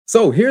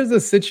So here's the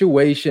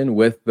situation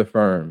with the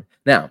firm.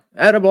 Now,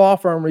 at a law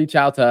firm reach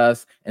out to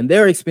us and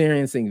they're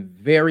experiencing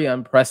very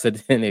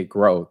unprecedented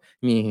growth.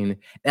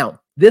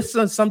 Now this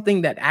is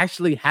something that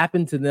actually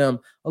happened to them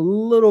a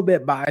little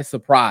bit by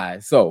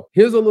surprise. So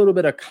here's a little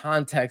bit of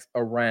context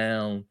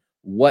around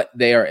what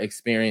they are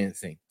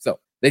experiencing. So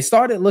they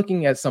started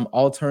looking at some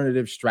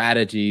alternative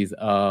strategies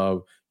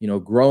of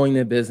growing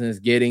their business,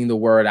 getting the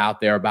word out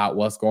there about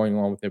what's going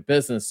on with their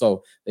business.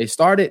 So they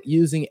started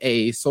using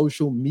a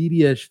social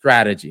media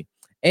strategy.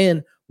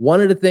 And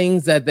one of the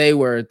things that they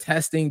were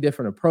testing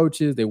different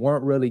approaches, they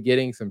weren't really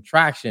getting some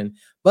traction.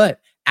 But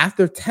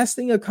after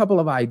testing a couple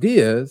of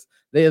ideas,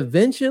 they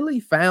eventually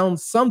found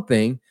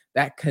something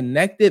that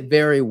connected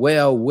very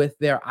well with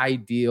their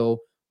ideal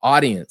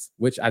audience,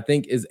 which I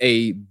think is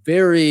a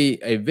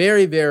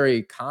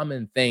very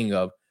common thing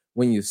of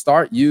when you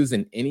start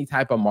using any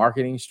type of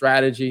marketing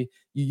strategy,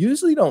 you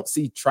usually don't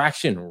see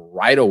traction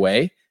right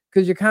away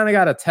because you kind of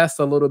got to test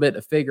a little bit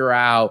to figure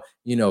out,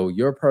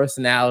 your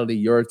personality,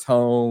 your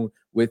tone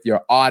with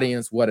your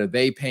audience. What are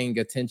they paying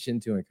attention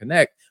to and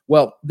connect?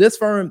 Well, this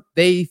firm,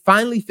 they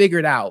finally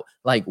figured out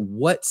like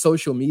what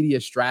social media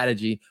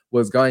strategy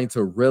was going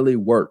to really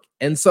work.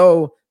 And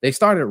so they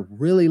started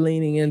really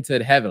leaning into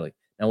it heavily.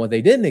 And what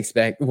they didn't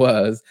expect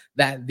was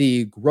that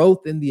the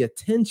growth and the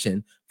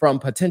attention from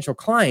potential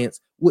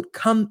clients would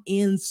come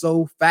in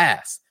so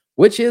fast,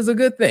 which is a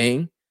good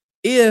thing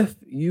if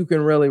you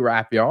can really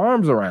wrap your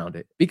arms around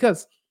it.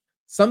 Because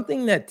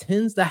something that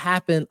tends to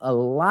happen a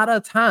lot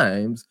of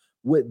times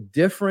with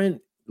different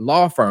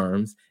law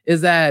firms is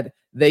that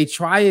they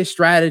try a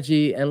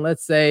strategy and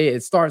let's say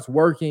it starts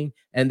working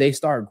and they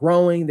start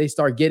growing, they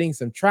start getting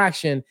some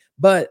traction,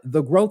 but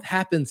the growth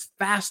happens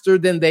faster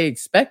than they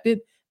expected.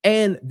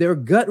 And their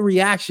gut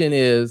reaction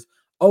is,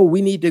 oh,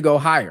 we need to go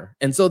higher.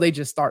 And so they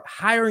just start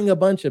hiring a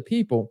bunch of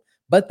people,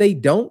 but they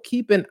don't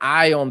keep an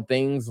eye on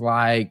things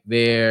like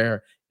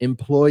their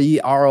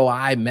employee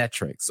ROI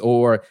metrics,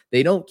 or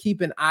they don't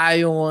keep an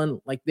eye on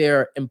like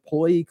their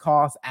employee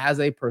costs as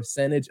a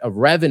percentage of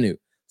revenue.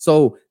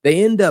 So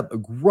they end up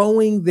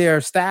growing their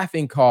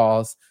staffing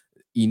costs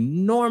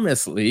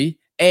enormously.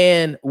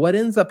 And what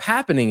ends up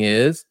happening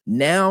is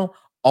now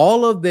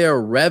all of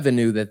their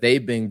revenue that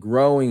they've been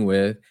growing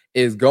with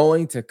is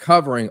going to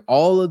covering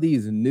all of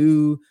these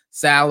new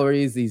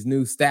salaries, these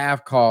new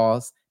staff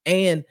costs,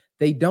 and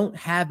they don't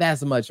have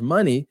as much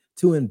money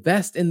to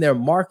invest in their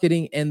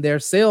marketing and their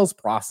sales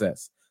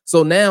process.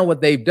 So now what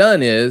they've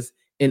done is,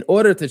 in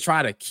order to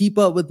try to keep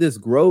up with this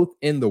growth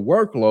in the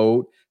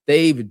workload,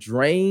 they've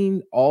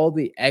drained all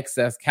the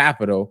excess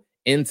capital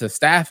into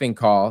staffing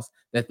costs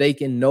that they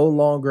can no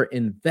longer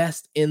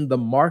invest in the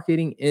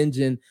marketing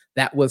engine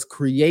that was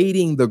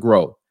creating the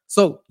growth.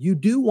 So you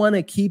do want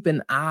to keep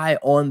an eye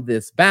on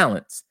this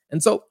balance.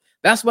 And so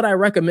that's what I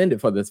recommended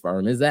for this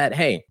firm is that,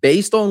 hey,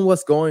 based on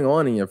what's going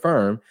on in your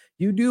firm,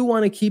 you do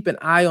want to keep an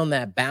eye on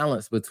that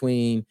balance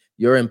between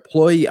your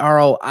employee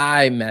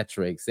ROI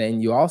metrics.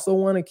 And you also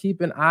want to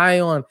keep an eye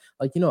on,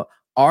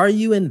 are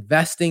you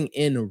investing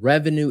in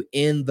revenue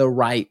in the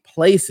right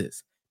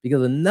places?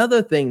 Because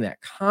another thing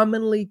that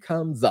commonly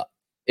comes up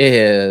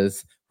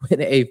is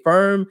when a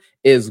firm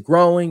is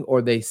growing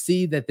or they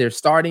see that they're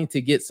starting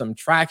to get some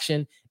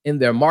traction in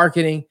their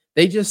marketing,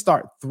 they just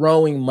start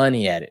throwing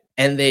money at it.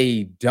 And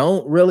they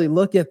don't really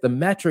look at the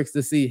metrics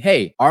to see,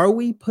 hey, are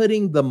we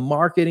putting the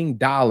marketing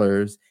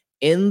dollars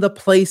in the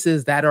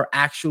places that are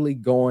actually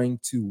going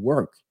to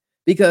work?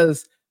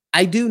 Because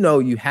I do know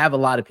you have a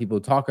lot of people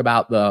talk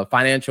about the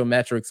financial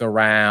metrics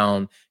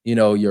around,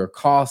 your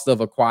cost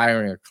of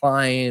acquiring a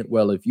client.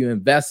 Well, if you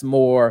invest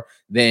more,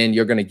 then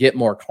you're going to get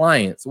more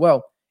clients.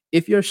 Well,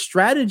 if your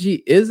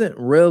strategy isn't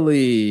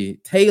really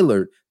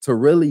tailored to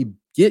really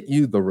get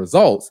you the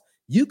results,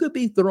 you could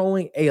be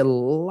throwing a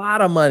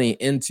lot of money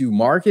into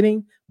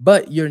marketing,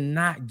 but you're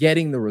not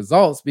getting the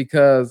results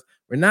because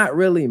we're not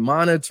really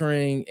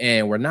monitoring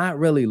and we're not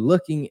really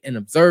looking and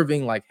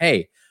observing like,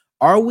 hey,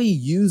 are we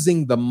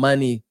using the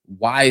money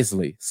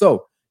wisely?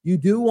 So you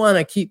do want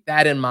to keep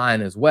that in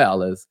mind as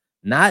well as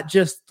not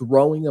just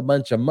throwing a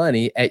bunch of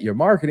money at your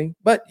marketing,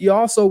 but you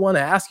also want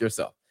to ask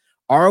yourself,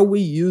 are we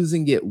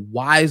using it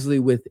wisely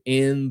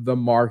within the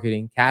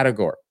marketing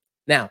category?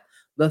 Now,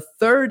 the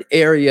third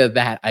area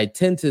that I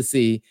tend to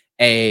see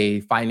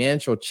a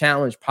financial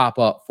challenge pop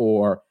up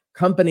for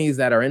companies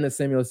that are in a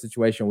similar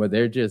situation where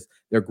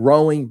they're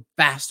growing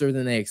faster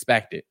than they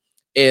expected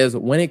is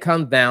when it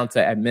comes down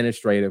to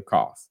administrative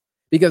costs.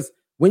 Because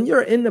when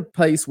you're in the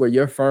place where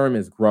your firm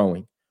is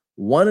growing,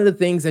 one of the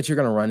things that you're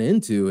going to run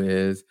into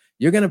is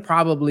you're going to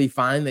probably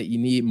find that you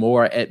need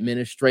more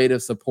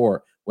administrative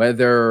support,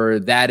 whether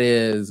that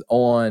is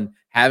on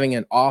having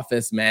an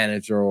office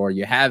manager or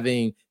you're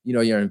having,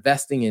 you're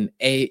investing in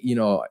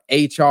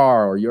HR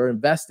or you're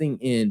investing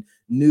in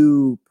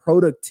new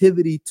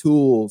productivity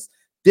tools,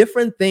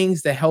 different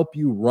things to help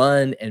you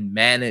run and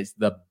manage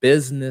the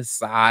business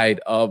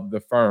side of the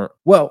firm.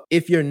 Well,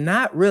 if you're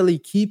not really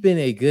keeping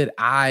a good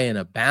eye and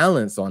a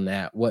balance on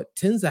that, what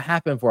tends to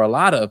happen for a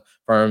lot of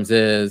firms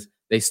is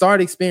they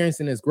start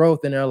experiencing this growth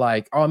and they're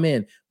like, oh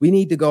man, we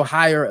need to go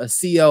hire a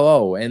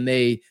COO. And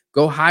they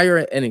go hire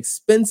an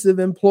expensive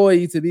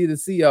employee to be the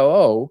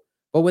COO.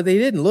 But what they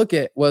didn't look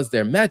at was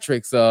their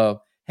metrics of,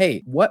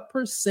 hey, what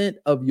percent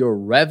of your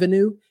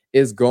revenue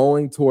is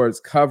going towards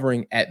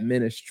covering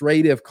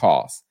administrative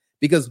costs?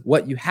 Because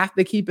what you have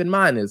to keep in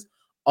mind is,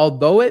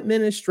 although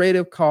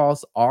administrative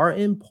costs are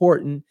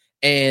important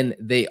and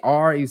they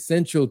are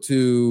essential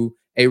to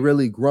a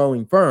really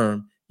growing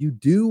firm, you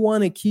do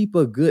want to keep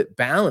a good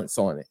balance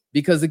on it.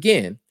 Because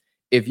again,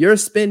 if you're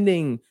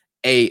spending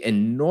a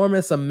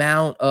enormous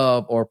amount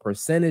of or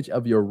percentage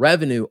of your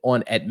revenue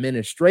on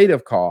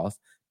administrative costs,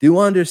 do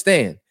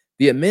understand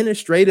the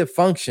administrative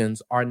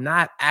functions are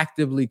not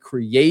actively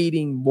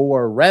creating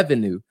more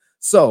revenue.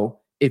 So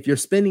if you're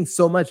spending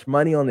so much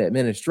money on the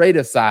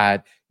administrative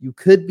side, you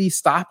could be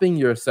stopping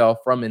yourself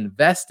from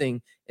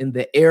investing in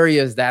the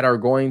areas that are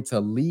going to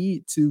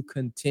lead to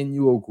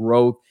continual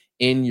growth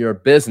in your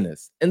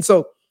business. And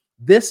so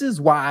this is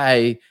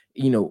why,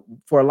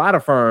 for a lot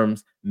of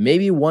firms,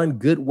 maybe one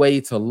good way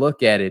to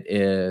look at it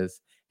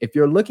is if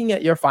you're looking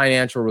at your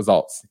financial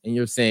results and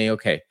you're saying,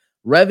 okay,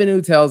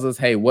 revenue tells us,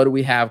 hey, what do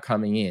we have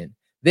coming in?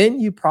 Then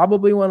you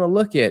probably want to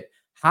look at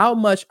how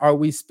much are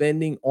we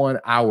spending on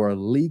our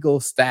legal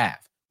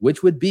staff,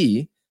 which would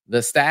be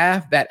the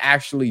staff that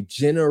actually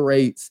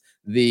generates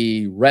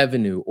the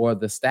revenue or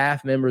the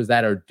staff members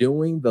that are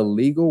doing the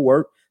legal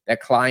work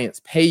that clients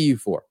pay you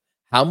for.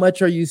 How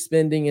much are you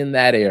spending in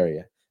that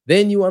area?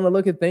 Then you want to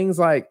look at things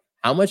like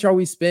how much are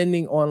we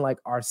spending on like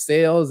our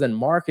sales and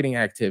marketing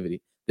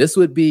activity? This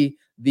would be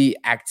the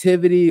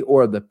activity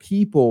or the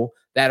people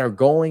that are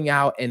going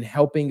out and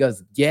helping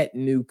us get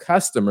new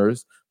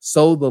customers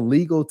so the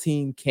legal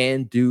team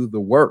can do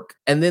the work.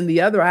 And then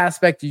the other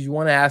aspect is you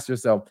want to ask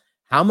yourself,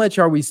 how much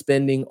are we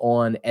spending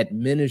on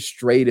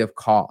administrative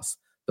costs?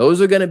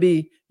 Those are going to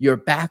be your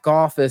back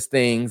office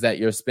things that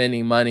you're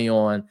spending money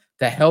on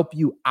to help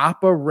you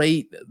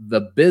operate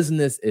the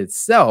business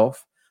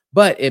itself,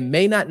 but it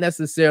may not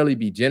necessarily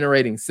be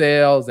generating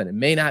sales and it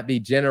may not be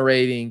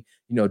generating,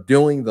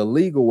 doing the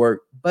legal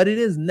work, but it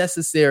is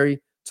necessary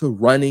to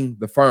running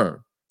the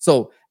firm.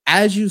 So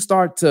as you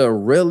start to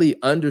really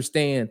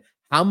understand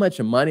how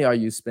much money are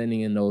you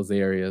spending in those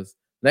areas,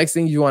 next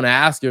thing you want to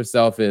ask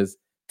yourself is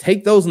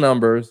take those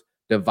numbers,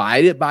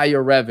 divide it by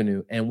your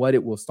revenue, and what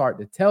it will start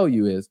to tell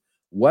you is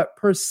what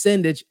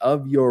percentage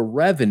of your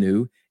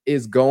revenue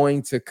is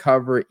going to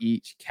cover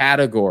each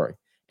category.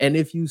 And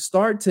if you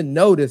start to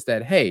notice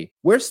that, hey,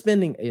 we're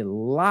spending a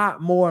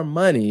lot more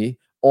money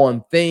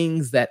on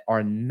things that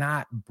are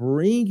not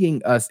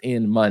bringing us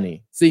in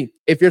money. See,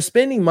 if you're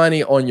spending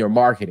money on your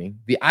marketing,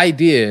 the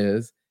idea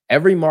is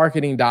every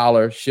marketing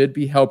dollar should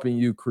be helping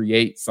you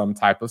create some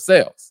type of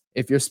sales.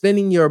 If you're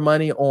spending your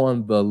money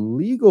on the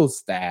legal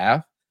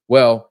staff,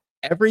 well,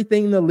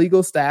 everything the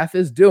legal staff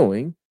is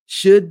doing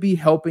should be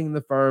helping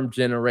the firm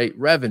generate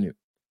revenue.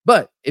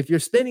 But if you're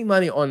spending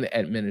money on the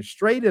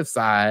administrative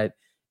side,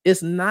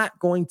 it's not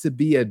going to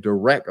be a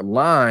direct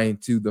line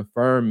to the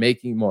firm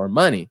making more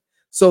money.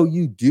 So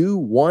you do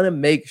want to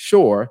make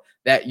sure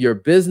that your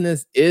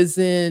business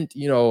isn't,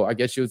 I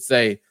guess you would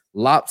say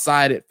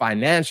lopsided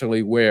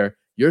financially, where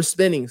you're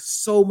spending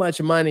so much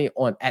money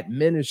on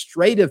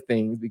administrative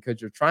things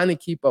because you're trying to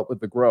keep up with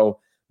the growth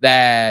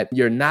that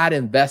you're not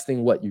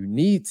investing what you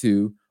need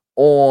to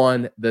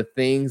on the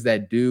things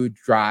that do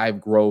drive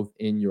growth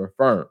in your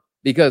firm.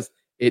 Because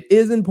it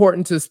is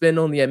important to spend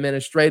on the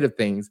administrative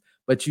things,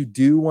 but you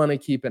do want to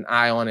keep an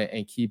eye on it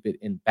and keep it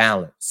in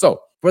balance.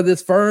 So for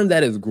this firm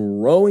that is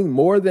growing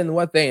more than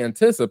what they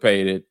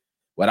anticipated,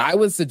 what I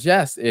would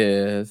suggest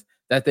is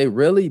that they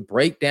really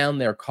break down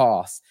their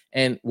costs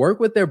and work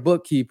with their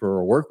bookkeeper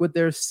or work with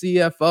their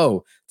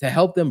CFO to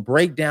help them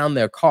break down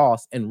their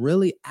costs and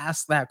really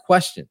ask that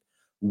question.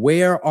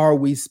 Where are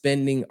we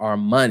spending our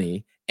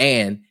money?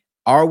 And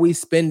are we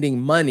spending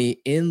money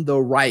in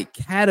the right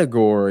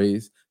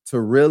categories to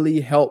really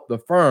help the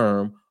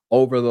firm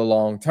over the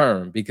long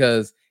term?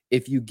 Because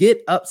if you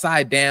get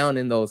upside down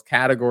in those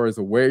categories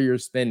of where you're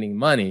spending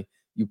money,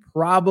 you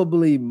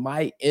probably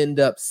might end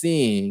up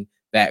seeing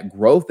that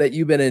growth that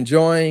you've been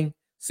enjoying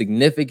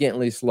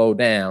significantly slow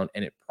down.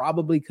 And it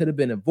probably could have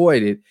been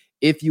avoided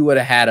if you would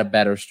have had a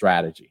better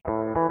strategy.